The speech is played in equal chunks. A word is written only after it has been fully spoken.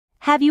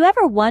Have you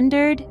ever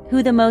wondered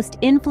who the most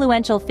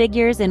influential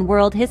figures in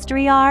world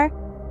history are?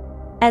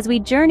 As we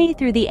journey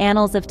through the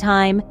annals of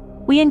time,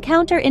 we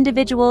encounter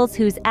individuals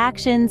whose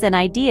actions and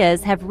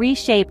ideas have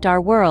reshaped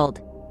our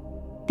world.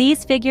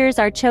 These figures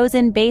are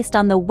chosen based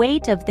on the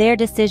weight of their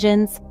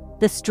decisions,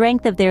 the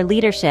strength of their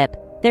leadership,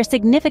 their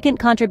significant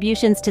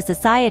contributions to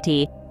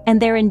society, and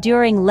their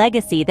enduring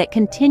legacy that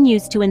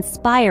continues to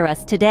inspire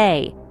us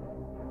today.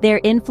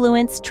 Their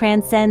influence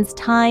transcends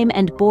time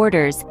and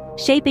borders,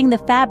 shaping the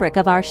fabric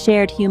of our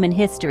shared human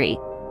history.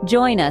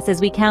 Join us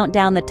as we count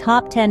down the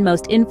top 10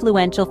 most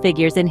influential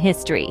figures in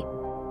history.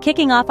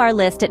 Kicking off our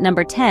list at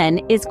number 10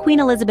 is Queen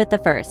Elizabeth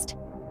I.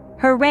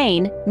 Her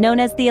reign, known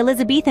as the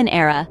Elizabethan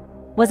era,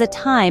 was a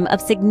time of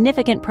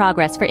significant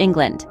progress for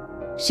England.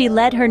 She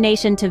led her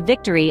nation to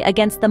victory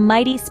against the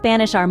mighty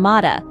Spanish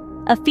Armada,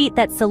 a feat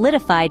that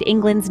solidified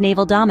England's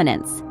naval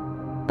dominance.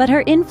 But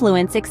her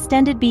influence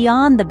extended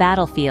beyond the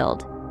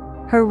battlefield.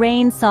 Her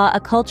reign saw a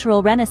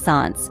cultural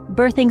renaissance,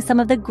 birthing some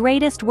of the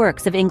greatest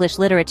works of English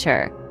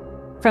literature.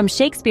 From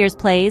Shakespeare's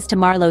plays to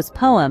Marlowe's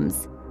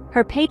poems,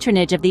 her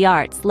patronage of the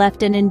arts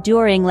left an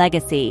enduring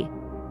legacy.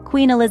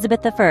 Queen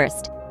Elizabeth I,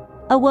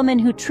 a woman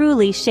who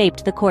truly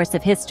shaped the course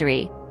of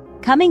history.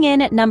 Coming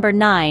in at number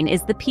 9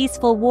 is the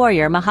peaceful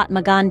warrior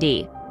Mahatma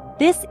Gandhi.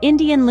 This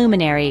Indian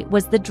luminary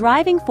was the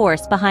driving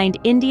force behind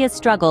India's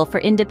struggle for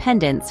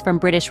independence from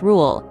British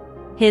rule.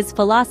 His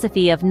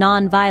philosophy of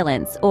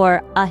non-violence,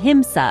 or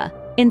ahimsa,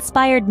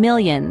 inspired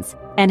millions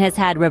and has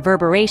had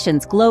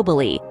reverberations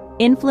globally,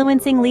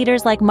 influencing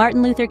leaders like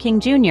Martin Luther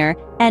King Jr.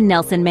 and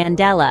Nelson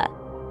Mandela.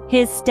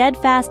 His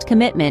steadfast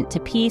commitment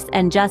to peace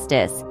and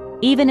justice,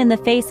 even in the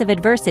face of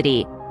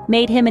adversity,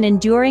 made him an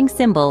enduring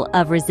symbol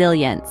of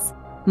resilience.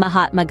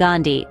 Mahatma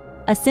Gandhi,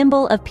 a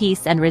symbol of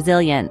peace and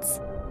resilience.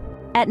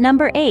 At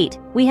number 8,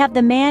 we have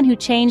the man who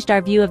changed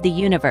our view of the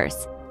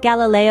universe,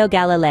 Galileo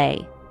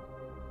Galilei.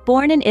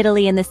 Born in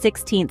Italy in the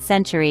 16th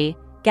century,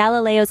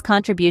 Galileo's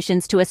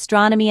contributions to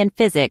astronomy and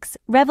physics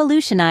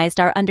revolutionized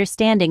our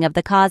understanding of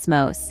the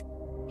cosmos.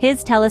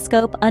 His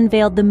telescope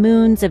unveiled the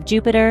moons of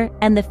Jupiter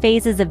and the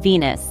phases of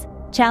Venus,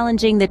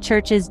 challenging the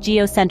Church's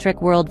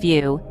geocentric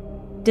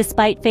worldview.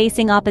 Despite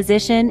facing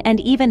opposition and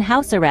even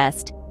house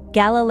arrest,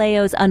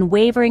 Galileo's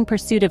unwavering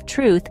pursuit of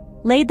truth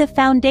laid the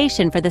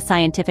foundation for the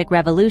scientific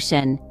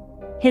revolution.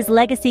 His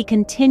legacy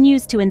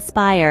continues to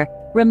inspire,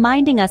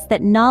 reminding us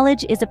that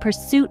knowledge is a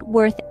pursuit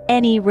worth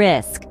any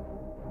risk.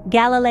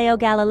 Galileo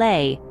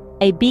Galilei,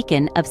 a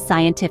beacon of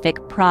scientific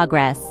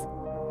progress.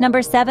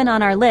 Number 7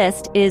 on our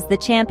list is the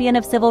champion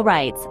of civil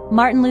rights,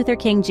 Martin Luther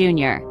King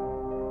Jr.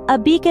 A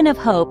beacon of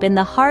hope in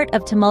the heart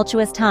of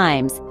tumultuous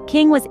times,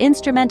 King was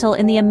instrumental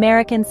in the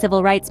American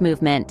civil rights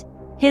movement.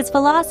 His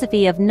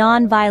philosophy of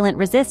nonviolent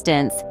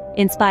resistance,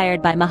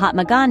 inspired by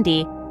Mahatma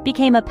Gandhi,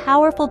 became a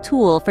powerful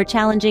tool for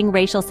challenging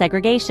racial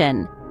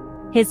segregation.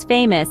 His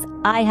famous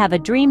 "I Have a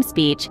Dream"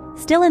 speech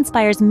still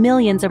inspires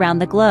millions around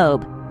the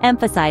globe,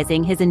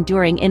 emphasizing his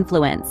enduring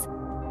influence.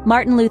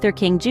 Martin Luther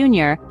King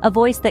Jr., a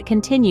voice that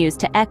continues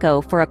to echo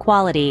for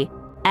equality.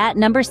 At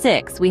number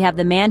 6, we have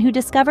the man who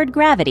discovered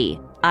gravity,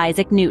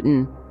 Isaac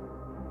Newton.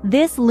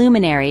 This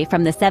luminary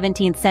from the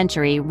 17th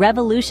century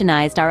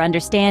revolutionized our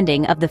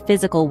understanding of the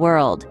physical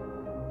world.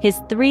 His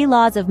 3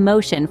 laws of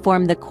motion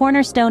form the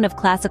cornerstone of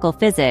classical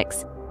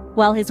physics,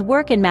 while his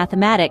work in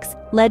mathematics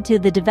led to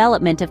the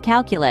development of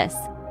calculus.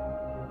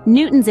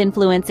 Newton's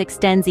influence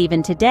extends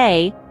even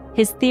today.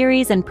 His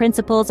theories and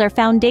principles are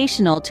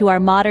foundational to our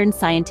modern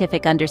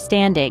scientific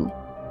understanding.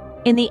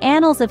 In the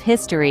annals of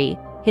history,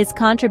 his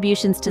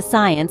contributions to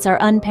science are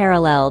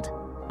unparalleled.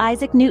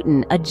 Isaac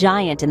Newton, a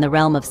giant in the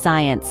realm of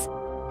science.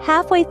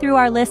 Halfway through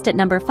our list at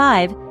number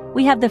 5,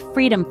 we have the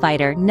freedom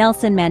fighter,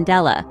 Nelson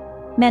Mandela.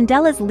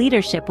 Mandela's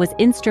leadership was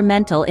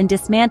instrumental in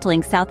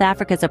dismantling South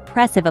Africa's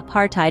oppressive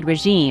apartheid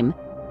regime.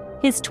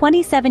 His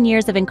 27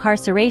 years of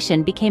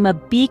incarceration became a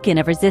beacon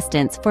of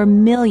resistance for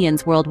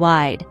millions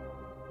worldwide.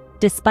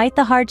 Despite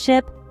the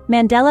hardship,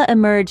 Mandela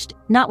emerged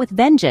not with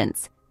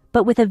vengeance,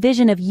 but with a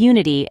vision of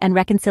unity and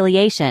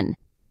reconciliation.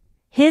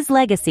 His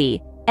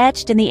legacy,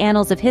 etched in the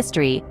annals of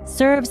history,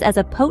 serves as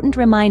a potent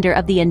reminder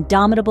of the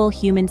indomitable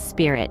human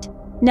spirit.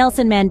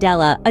 Nelson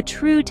Mandela, a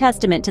true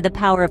testament to the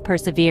power of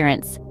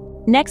perseverance.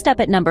 Next up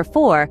at number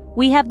 4,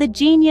 we have the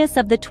genius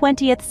of the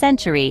 20th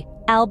century,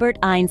 Albert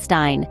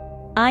Einstein.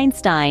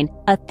 Einstein,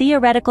 a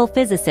theoretical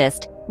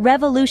physicist,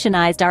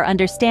 revolutionized our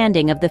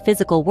understanding of the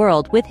physical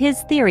world with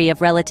his theory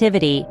of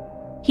relativity.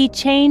 He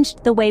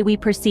changed the way we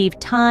perceive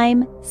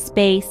time,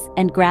 space,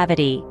 and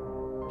gravity.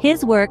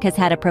 His work has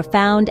had a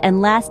profound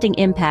and lasting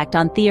impact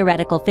on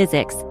theoretical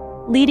physics,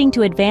 leading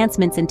to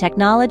advancements in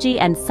technology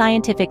and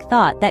scientific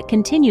thought that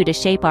continue to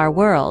shape our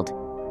world.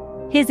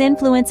 His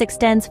influence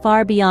extends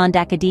far beyond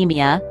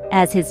academia,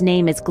 as his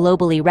name is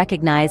globally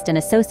recognized and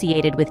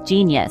associated with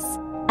genius.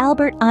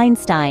 Albert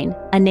Einstein,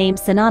 a name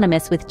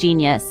synonymous with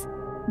genius.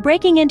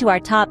 Breaking into our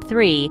top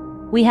 3,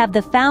 we have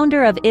the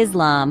founder of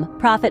Islam,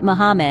 Prophet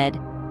Muhammad.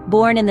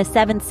 Born in the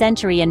 7th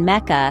century in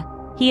Mecca,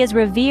 he is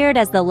revered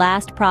as the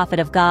last prophet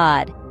of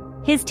God.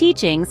 His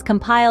teachings,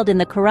 compiled in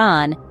the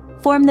Quran,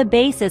 form the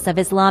basis of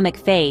Islamic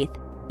faith,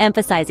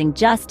 emphasizing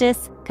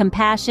justice,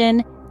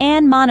 compassion,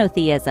 and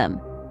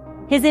monotheism.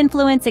 His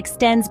influence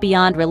extends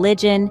beyond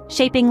religion,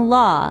 shaping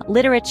law,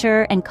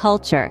 literature, and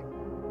culture.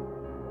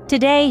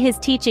 Today, his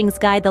teachings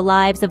guide the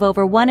lives of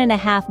over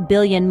 1.5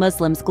 billion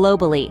Muslims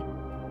globally.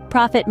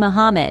 Prophet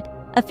Muhammad,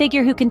 a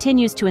figure who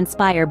continues to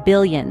inspire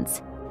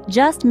billions.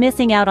 Just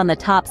missing out on the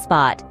top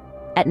spot.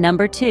 At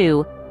number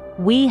 2,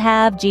 we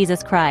have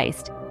Jesus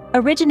Christ.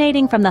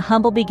 Originating from the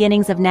humble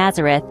beginnings of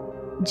Nazareth,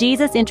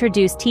 Jesus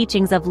introduced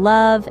teachings of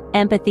love,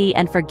 empathy,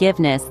 and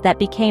forgiveness that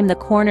became the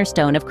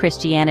cornerstone of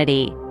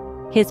Christianity.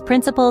 His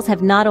principles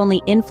have not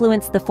only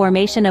influenced the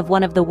formation of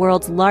one of the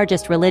world's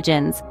largest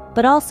religions,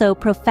 but also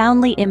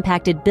profoundly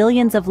impacted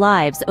billions of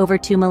lives over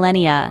 2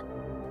 millennia.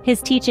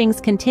 His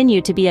teachings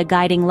continue to be a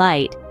guiding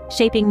light,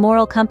 shaping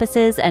moral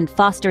compasses and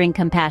fostering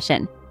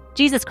compassion.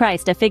 Jesus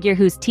Christ, a figure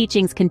whose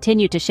teachings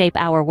continue to shape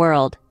our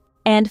world.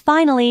 And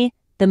finally,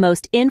 the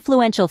most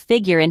influential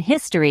figure in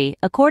history,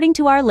 according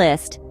to our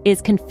list,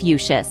 is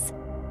Confucius.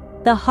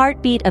 The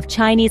heartbeat of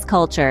Chinese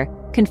culture,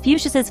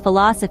 Confucius's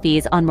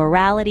philosophies on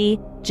morality,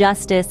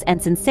 justice,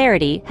 and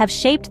sincerity have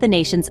shaped the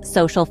nation's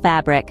social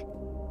fabric.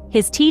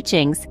 His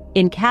teachings,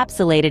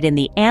 encapsulated in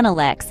the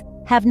Analects,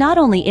 have not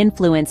only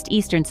influenced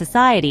Eastern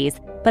societies,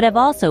 but have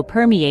also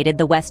permeated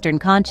the Western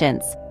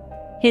conscience.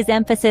 His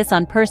emphasis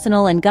on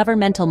personal and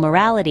governmental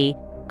morality,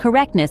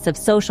 correctness of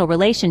social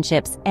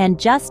relationships, and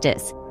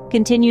justice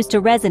continues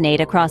to resonate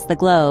across the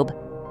globe.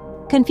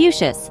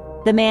 Confucius,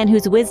 the man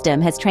whose wisdom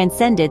has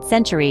transcended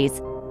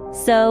centuries.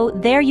 So,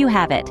 there you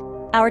have it,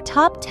 our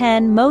top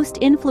 10 most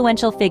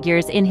influential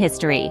figures in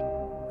history.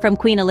 From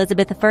Queen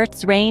Elizabeth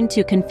I's reign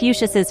to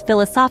Confucius's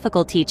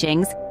philosophical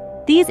teachings,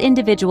 these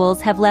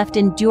individuals have left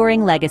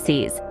enduring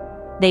legacies.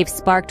 They've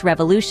sparked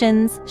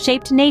revolutions,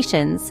 shaped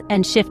nations,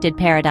 and shifted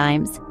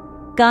paradigms.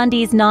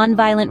 Gandhi's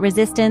nonviolent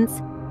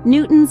resistance,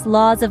 Newton's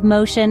laws of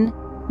motion,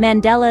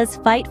 Mandela's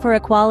fight for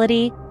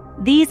equality,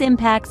 these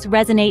impacts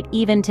resonate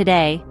even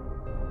today.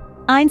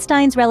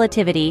 Einstein's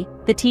relativity,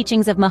 the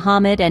teachings of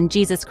Muhammad and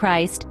Jesus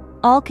Christ,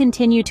 all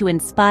continue to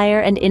inspire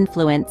and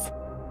influence.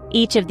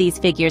 Each of these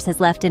figures has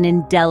left an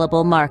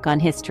indelible mark on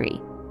history,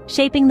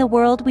 shaping the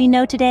world we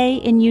know today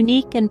in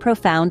unique and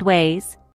profound ways.